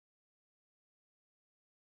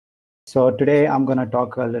So today I'm going to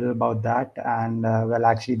talk a little about that. And well,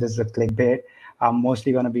 actually, this is a clickbait. I'm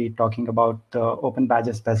mostly going to be talking about the Open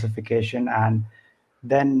Badges specification, and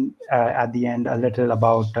then at the end, a little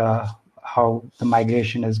about how the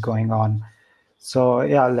migration is going on. So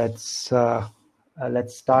yeah, let's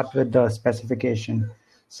start with the specification.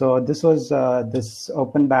 So this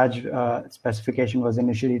Open Badge specification was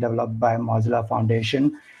initially developed by Mozilla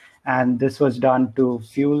Foundation, and this was done to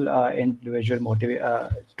fuel individual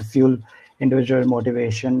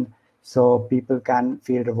motivation, so people can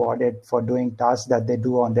feel rewarded for doing tasks that they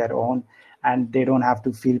do on their own, and they don't have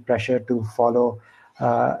to feel pressure to follow.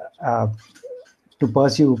 Uh, uh, to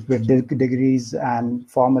pursue with degrees and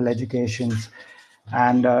formal educations.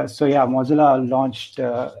 And so, yeah, Mozilla launched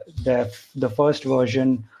the first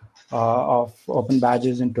version of Open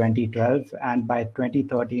Badges in 2012. And by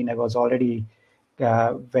 2013, it was already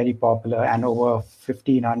very popular, and over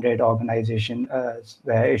 1,500 organizations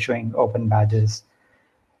were issuing Open Badges.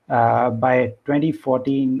 By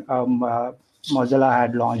 2014, Mozilla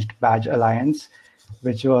had launched Badge Alliance,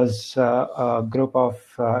 which was a group of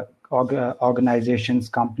organizations,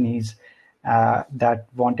 companies that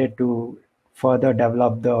wanted to further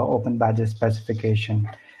develop the Open Badges specification.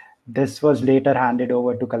 This was later handed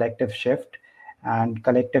over to Collective Shift, and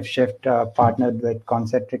Collective Shift partnered with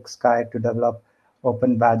Concentric Sky to develop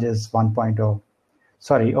Open Badges 1.0.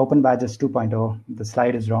 Sorry, Open Badges 2.0. The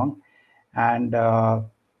slide is wrong. And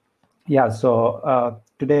yeah, so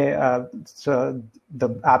today, so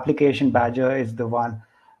the application Badgr is the one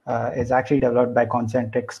is actually developed by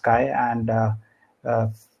Concentric Sky, and uh,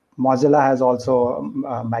 Mozilla has also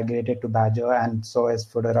migrated to Badgr, and so is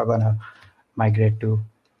Fedora gonna migrate to.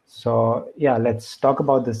 So yeah, let's talk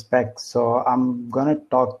about the specs. So I'm gonna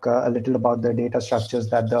talk a little about the data structures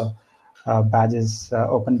that the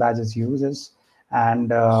Open Badges uses,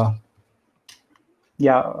 and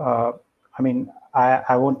yeah, I mean,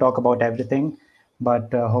 I won't talk about everything,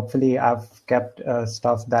 but hopefully I've kept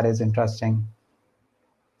stuff that is interesting.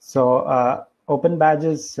 So Open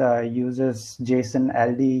Badges uses JSON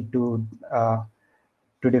LD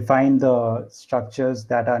to define the structures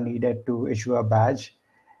that are needed to issue a badge.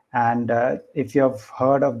 And if you have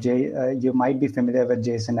heard of you might be familiar with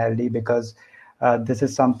JSON LD, because this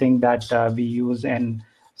is something that we use in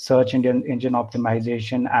search engine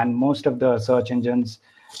optimization, and most of the search engines,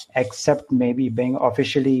 except maybe Bing,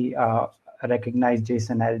 officially recognize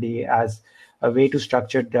JSON LD as a way to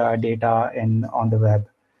structure data on the web.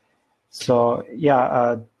 So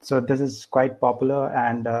yeah, so this is quite popular,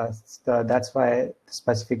 and that's why the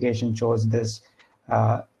specification chose this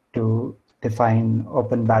to define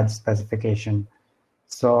Open Badge specification.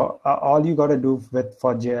 So all you got to do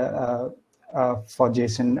for JSON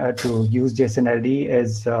to use JSON LD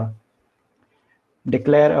is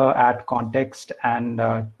declare a at context, and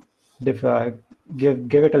give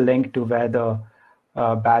it a link to where the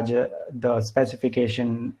the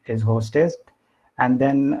specification is hosted, and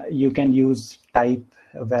then you can use type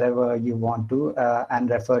wherever you want to, and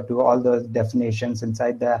refer to all the definitions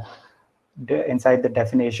inside the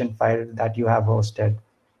definition file that you have hosted.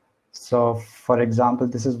 So for example,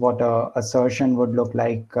 this is what a assertion would look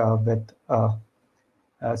like with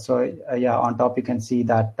yeah, on top you can see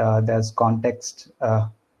that there's context.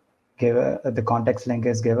 The context link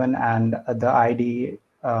is given, and the ID,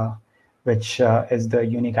 which is the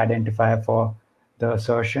unique identifier for the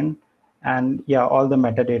assertion, and yeah, all the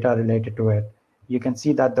metadata related to it. You can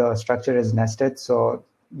see that the structure is nested, so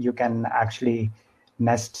you can actually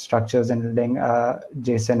nest structures in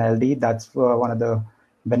JSON LD. That's one of the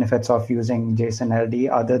benefits of using JSON LD.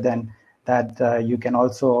 Other than that, you can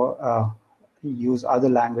also use other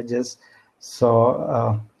languages.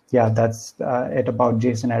 So yeah, that's it about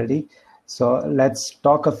JSON LD. So let's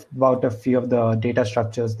talk about a few of the data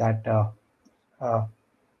structures that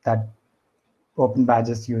that Open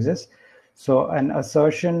Badges uses. So an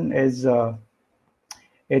assertion is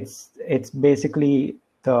it's basically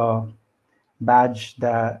the badge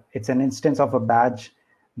that it's an instance of a badge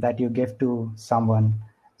that you give to someone.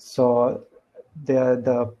 So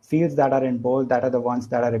the fields that are in bold, that are the ones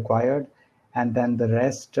that are required, and then the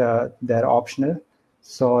rest they're optional.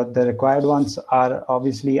 So the required ones are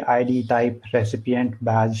obviously ID, type, recipient,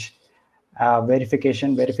 badge.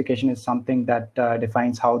 Verification is something that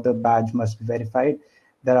defines how the badge must be verified.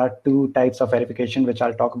 There are two types of verification, which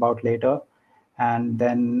I'll talk about later. And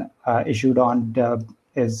then issued on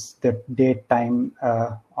is the date, time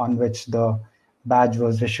on which the badge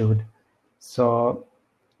was issued. So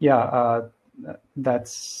yeah,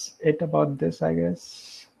 that's it about this, I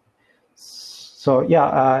guess. So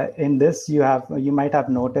yeah, in this you might have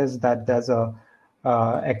noticed that there's a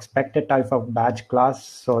expected type of badge class.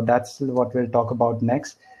 So that's what we'll talk about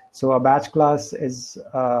next. So a badge class is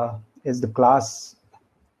the class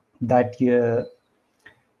that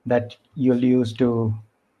you'll use to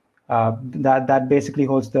that basically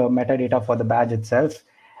holds the metadata for the badge itself,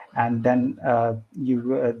 and then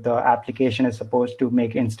the application is supposed to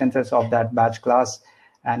make instances of that badge class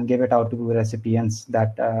and give it out to recipients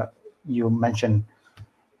that you mentioned.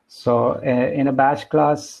 So in a badge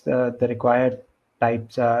class, the required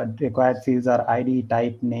fields are ID,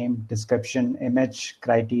 type, name, description, image,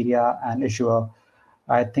 criteria, and issuer.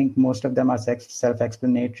 I think most of them are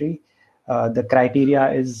self-explanatory. The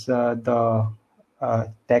criteria is the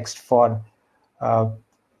text for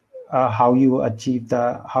how you achieve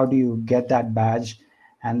how do you get that badge,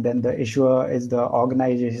 and then the issuer is the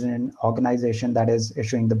organization that is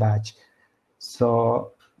issuing the badge.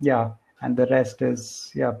 So yeah, and the rest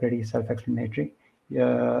is pretty self-explanatory.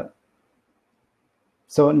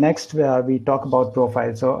 So next we talk about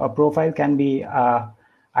profile. So a profile can be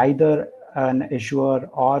either an issuer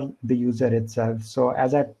or the user itself. So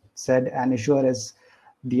as I said, an issuer is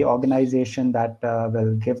the organization that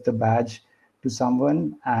will give the badge to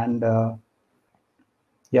someone, and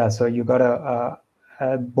so you got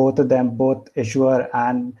both of them, both issuer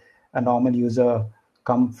and a normal user,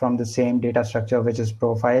 come from the same data structure, which is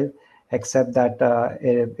profile, except that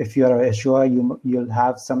if you're an issuer, you'll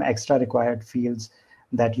have some extra required fields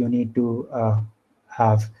that you need to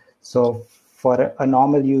have. So for a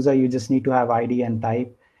normal user, you just need to have ID and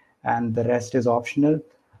type, and the rest is optional.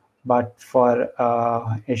 But for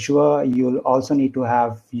issuer, you'll also need to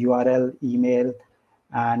have URL, email,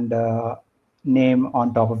 and name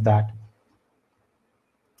on top of that.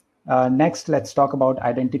 Next, let's talk about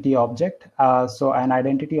identity object. So an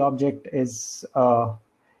identity object is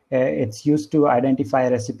it's used to identify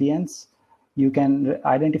recipients. You can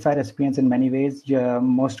identify recipients in many ways. The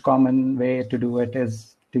most common way to do it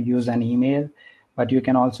is to use an email, but you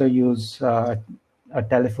can also use a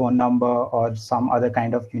telephone number or some other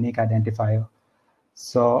kind of unique identifier.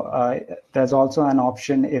 So there's also an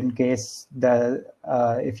option in case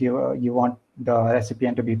if you want the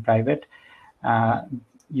recipient to be private,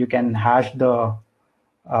 you can hash the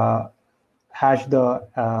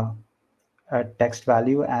text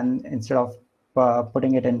value, and instead of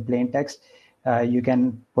putting it in plain text, you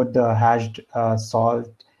can put the hashed salt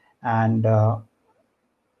and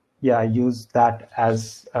use that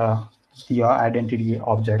as your identity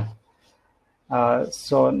object.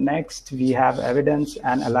 So next we have evidence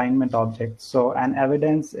and alignment objects. So an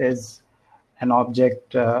evidence is an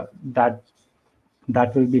object that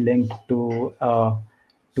will be linked to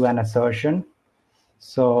an assertion.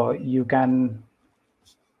 So you can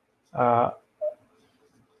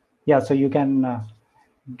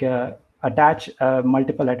attach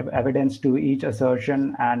multiple evidence to each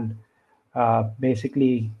assertion, and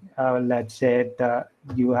basically let's say that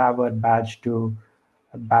you have a badge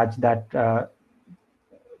that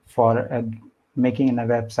for making in a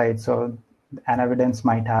website. So an evidence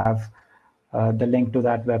might have the link to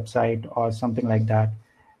that website or something like that.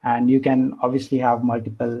 And you can obviously have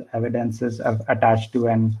multiple evidences attached to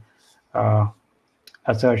an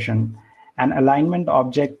assertion. An alignment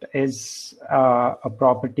object is a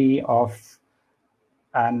property of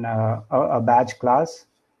a badge class.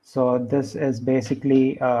 So this is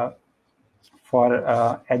basically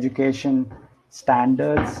for education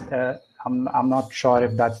standards. I'm not sure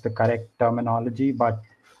if that's the correct terminology, but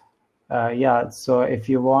so if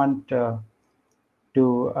you want to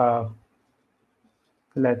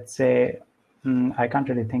let's say, I can't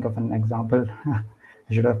really think of an example. I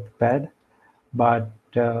should have prepared, but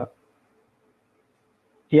I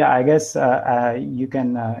guess you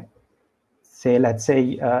can say, let's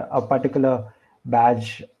say a particular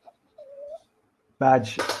badge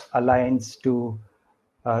aligns to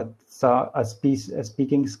a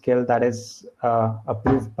speaking skill that is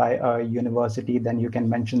approved by a university, then you can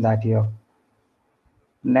mention that here.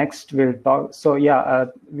 Next, we'll talk. So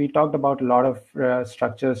we talked about a lot of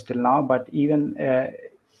structures till now, but even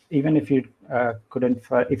if you couldn't,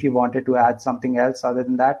 if you wanted to add something else other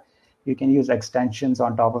than that, you can use extensions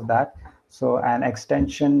on top of that. So an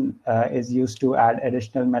extension is used to add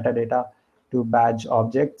additional metadata to badge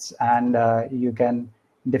objects, and you can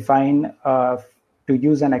define, to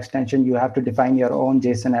use an extension, you have to define your own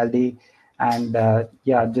JSON LD, and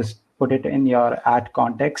just put it in your @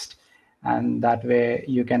 context, and that way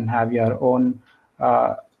you can have your own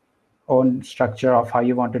structure of how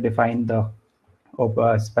you want to define the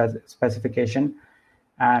specification.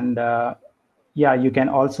 And you can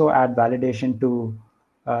also add validation to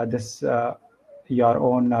this your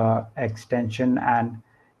own extension, and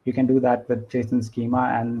you can do that with JSON schema,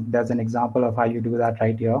 and there's an example of how you do that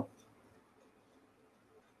right here.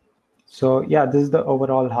 So yeah, this is the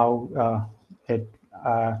overall how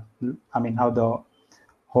how the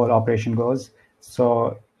whole operation goes.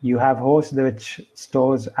 So you have host which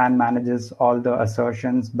stores and manages all the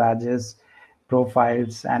assertions, badges,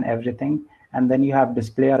 profiles, and everything. And then you have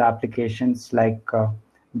displayer applications like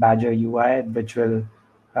Badgr UI, which will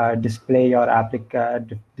display your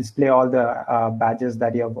display all the badges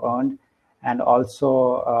that you have earned, and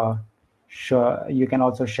also you can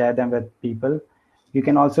also share them with people. You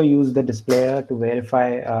can also use the displayer to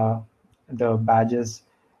verify the badges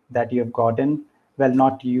that you've gotten. Well,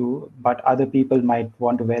 not you, but other people might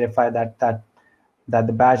want to verify that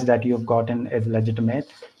the badge that you've gotten is legitimate.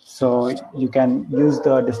 So you can use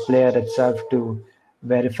the displayer itself to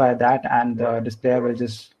verify that, and the displayer will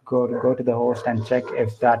just go to the host and check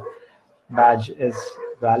if that badge is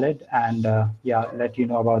valid, and yeah, let you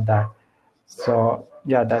know about that. So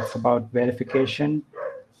yeah, that's about verification.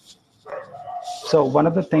 So one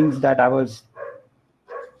of the things that I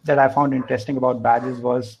found interesting about badges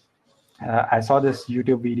was I saw this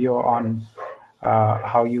YouTube video on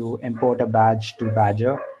how you import a badge to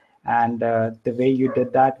Badgr, and the way you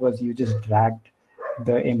did that was you just dragged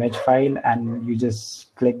the image file and you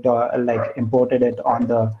just clicked like imported it on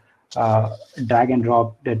the drag and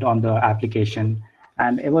dropped it on the application.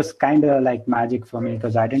 And it was kind of like magic for me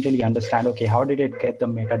because I didn't really understand, okay, how did it get the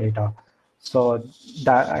metadata? So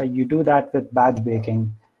that you do that with batch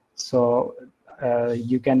baking. So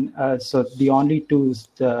you can, so the only two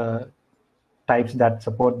types that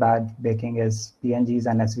support batch baking is PNGs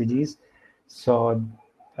and SVGs. So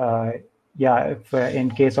yeah, if in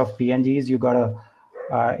case of PNGs, you gotta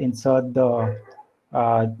insert the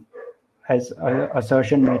as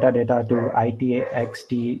assertion metadata to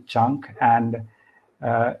itxt chunk, and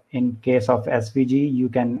in case of SVG, you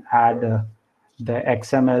can add the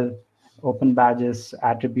XML open badges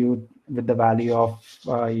attribute with the value of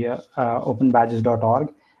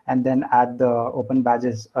openbadges.org, and then add the open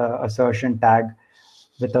badges assertion tag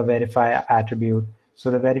with a verify attribute.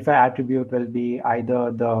 So the verify attribute will be either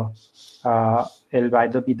it'll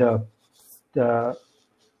either be the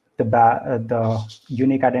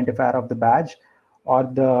unique identifier of the badge, or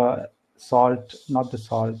the salt, not the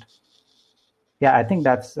salt. Yeah, I think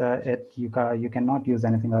that's it. You cannot use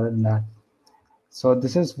anything other than that. So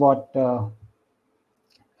this is what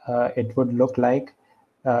it would look like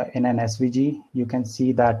in an SVG. You can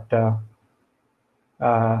see that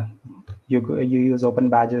you use open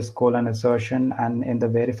badges : assertion, and in the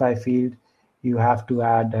verify field, you have to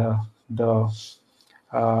add the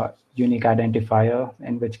unique identifier,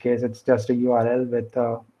 in which case it's just a URL with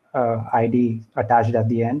ID attached at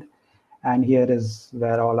the end. And here is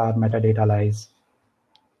where all our metadata lies.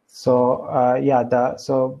 So yeah,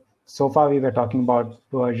 so far we were talking about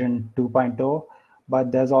version 2.0,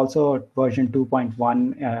 but there's also version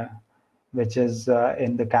 2.1, which is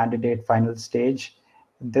in the candidate final stage.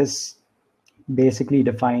 This basically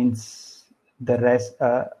defines the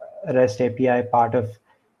REST API part of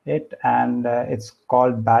it, and it's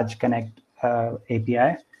called Badge Connect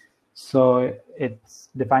API. So it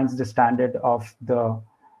defines the standard of the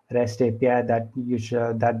REST API that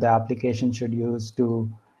that the application should use to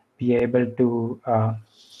be able to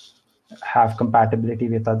have compatibility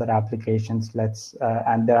with other applications.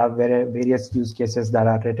 And there are various use cases that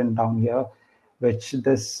are written down here, which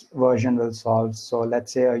this version will solve. So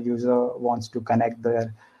let's say a user wants to connect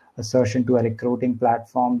their assertion to a recruiting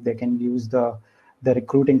platform. They can use the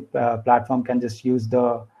recruiting platform can just use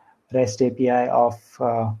the REST API of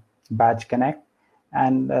Badge Connect,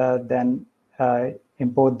 and then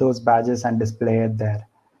import those badges and display it there.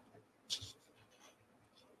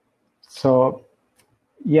 So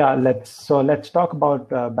yeah, let's talk about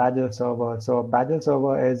Badgr server. So Badgr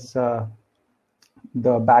server is the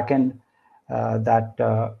backend that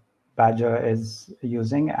Badgr is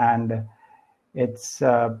using, and it's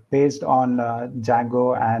based on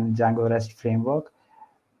Django and Django REST framework.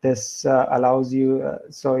 This allows you,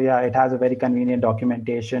 so yeah, it has a very convenient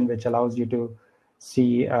documentation which allows you to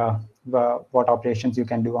see what operations you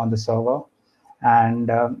can do on the server. And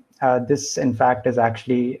this, in fact, is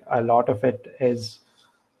actually, a lot of it is,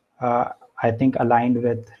 I think, aligned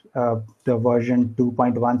with the version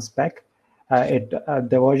 2.1 spec.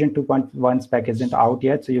 The version 2.1 spec isn't out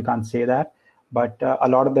yet, so you can't say that. But a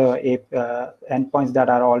lot of the endpoints that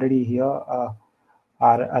are already here are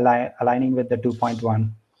aligning with the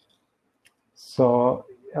 2.1. So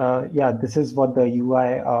yeah, this is what the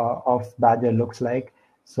UI of Badgr looks like.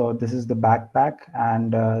 So this is the backpack,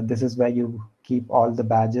 and this is where you keep all the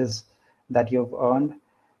badges that you've earned,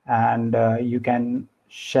 and you can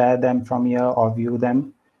share them from here or view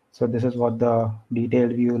them. So this is what the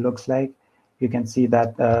detailed view looks like. You can see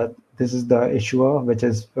that this is the issuer, which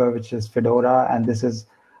is Fedora, and this is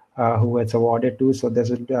who it's awarded to. So this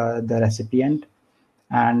is the recipient.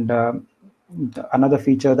 And another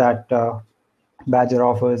feature that Badgr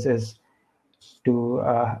offers is to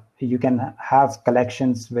you can have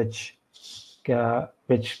collections which are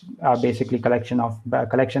basically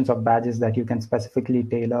collections of badges that you can specifically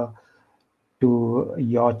tailor to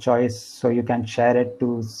your choice, so you can share it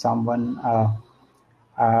to someone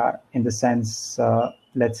in the sense,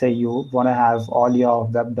 let's say you want to have all your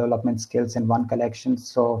web development skills in one collection,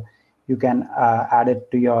 so you can add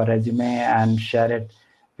it to your resume and share it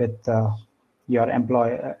with your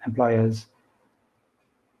employers.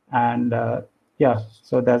 And yeah,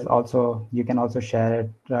 so there's also, you can also share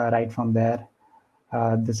it right from there.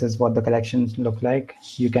 This is what the collections look like.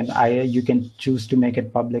 You can choose to make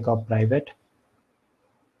it public or private.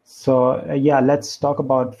 So yeah, let's talk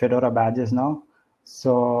about Fedora Badges now.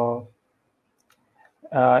 So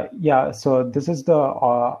yeah, so this is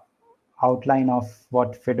the outline of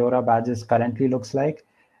what Fedora Badges currently looks like.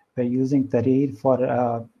 We're using Tahrir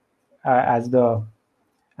for as the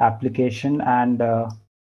application, and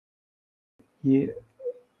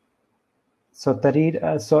so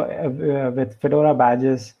Tahrir, with Fedora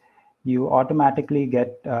Badges, you automatically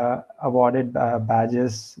get awarded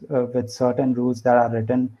badges with certain rules that are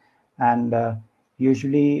written, and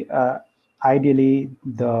usually, ideally,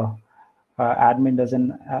 the admin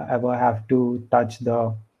doesn't ever have to touch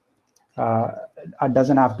the uh,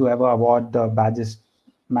 doesn't have to ever award the badges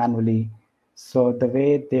manually. So the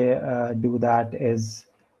way they do that is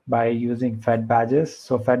by using Fed Badges.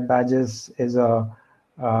 So Fed Badges is uh,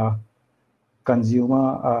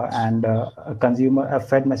 consumer and a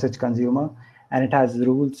Fed message consumer, and it has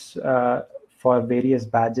rules for various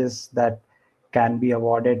badges that can be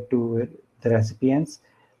awarded to the recipients.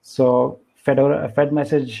 So Fed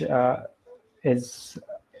message is,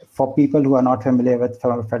 for people who are not familiar with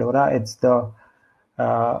Fedora,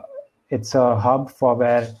 uh, it's a hub for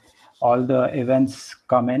where all the events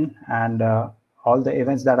come in, and all the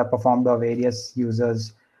events that are performed by various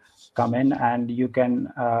users come in, and you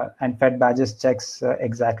can and Fed Badges checks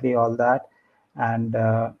exactly all that, and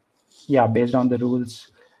yeah, based on the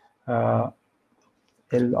rules, uh,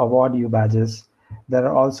 it'll award you badges. There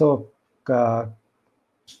are also uh,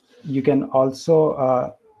 you can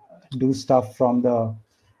also do stuff from the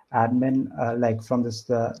admin, like from this,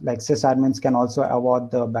 like sysadmins can also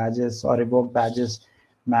award the badges or revoke badges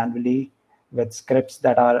manually with scripts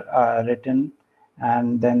that are written.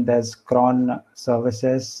 And then there's cron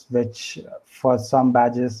services, which for some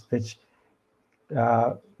badges which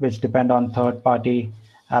depend on third-party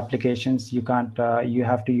applications, you can't you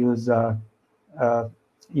have to use uh,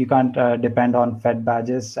 you can't depend on Fed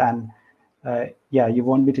Badges, and yeah, you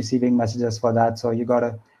won't be receiving messages for that, so you got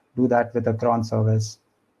to do that with a cron service.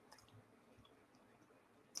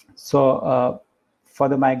 So for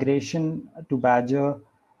the migration to Badger,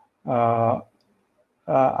 uh,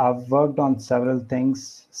 I've worked on several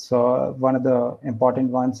things. So one of the important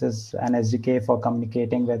ones is an SDK for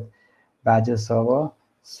communicating with Badger server.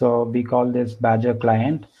 So we call this Badger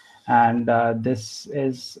client, and this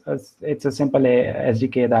is it's a simple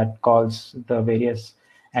SDK that calls the various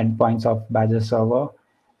endpoints of Badger server.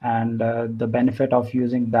 And the benefit of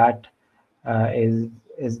using that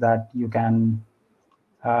is that you can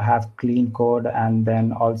have clean code, and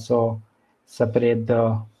then also separate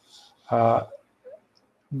the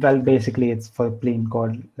well, basically it's for clean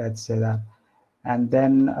code, let's say that. And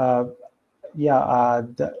then yeah,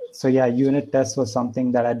 so yeah, unit test was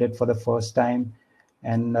something that I did for the first time,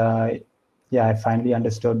 and yeah, I finally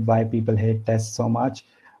understood why people hate tests so much.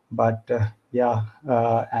 But yeah,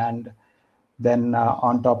 and then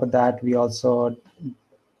on top of that,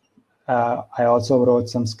 I also wrote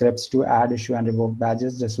some scripts to add, issue, and revoke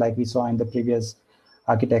badges, just like we saw in the previous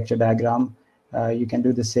architecture diagram. You can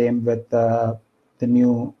do the same with the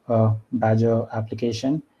new Badger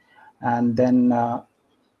application. And then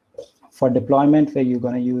for deployment, where you're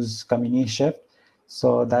going to use Community Shift.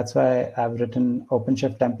 So that's why I've written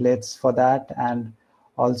OpenShift templates for that. And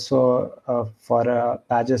also for a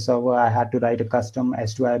Badger server, I had to write a custom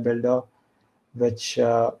S2I builder, which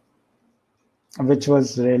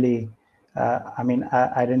was really, I mean,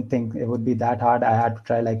 I didn't think it would be that hard. I had to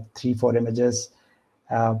try like 3-4 images,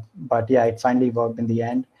 but yeah, it finally worked in the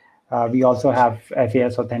end. We also have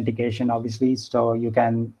FAS authentication, obviously, so you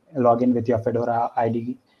can log in with your Fedora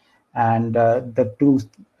ID. And the two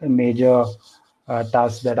major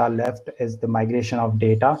tasks that are left is the migration of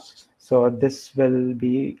data. So this will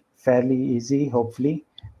be fairly easy, hopefully.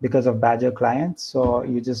 because of Badgr clients. So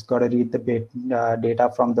you just got to read the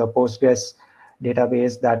data from the Postgres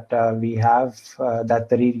database that we have that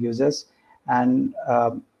the read uses, and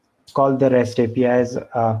call the REST APIs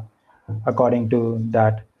according to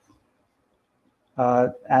that.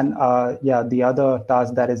 And the other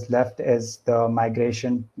task that is left is the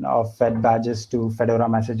migration of Fed badges to Fedora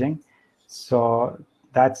messaging. So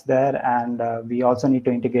that's there, and we also need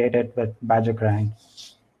to integrate it with Badgr client.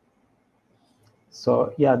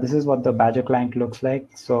 So yeah, this is what the Badgr client looks like.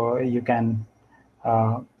 So you can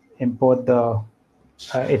import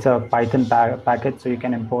it's a Python package, so you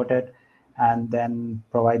can import it and then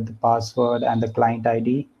provide the password and the client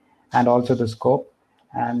ID and also the scope.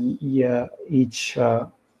 And yeah, it's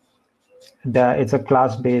a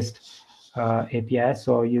class-based API,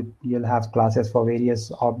 so you'll have classes for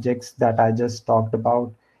various objects that I just talked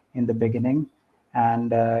about in the beginning,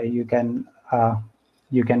 and you can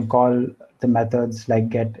call the methods like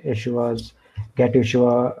get issuer,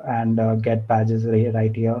 and get badges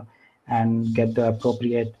right here, and get the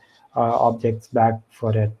appropriate objects back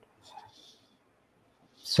for it.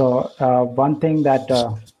 So one thing that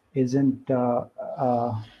isn't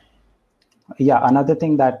yeah, another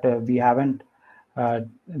thing that we haven't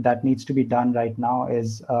that needs to be done right now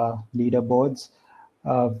is leaderboards.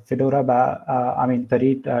 I mean,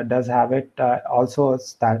 Tarit does have it, also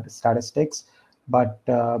statistics, but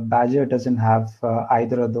Badgr doesn't have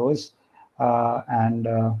either of those. And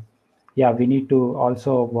yeah, we need to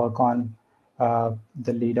also work on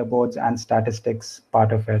the leaderboards and statistics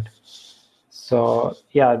part of it. So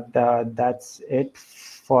yeah, that's it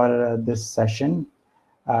for this session.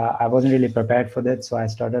 I wasn't really prepared for that, so I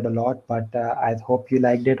started a lot, but I hope you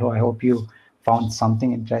liked it, or I hope you found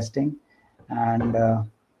something interesting. And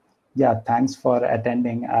yeah, thanks for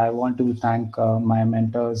attending. I want to thank my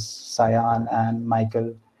mentors, Sayan and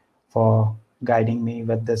Michael, for guiding me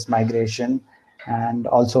with this migration, and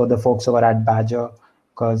also the folks over at Badgr,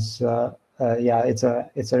 because yeah, it's a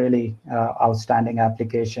really outstanding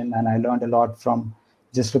application, and I learned a lot from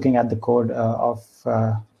just looking at the code of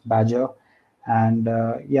Badgr. And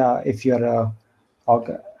yeah, if you're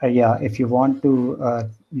yeah, if you want to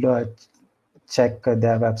check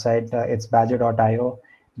their website, it's badger.io.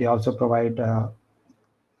 They also provide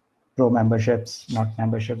pro memberships, not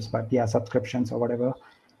memberships, but yeah, subscriptions or whatever.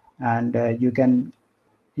 And you can,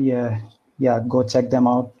 yeah, go check them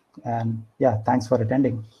out. And yeah, thanks for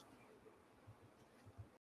attending.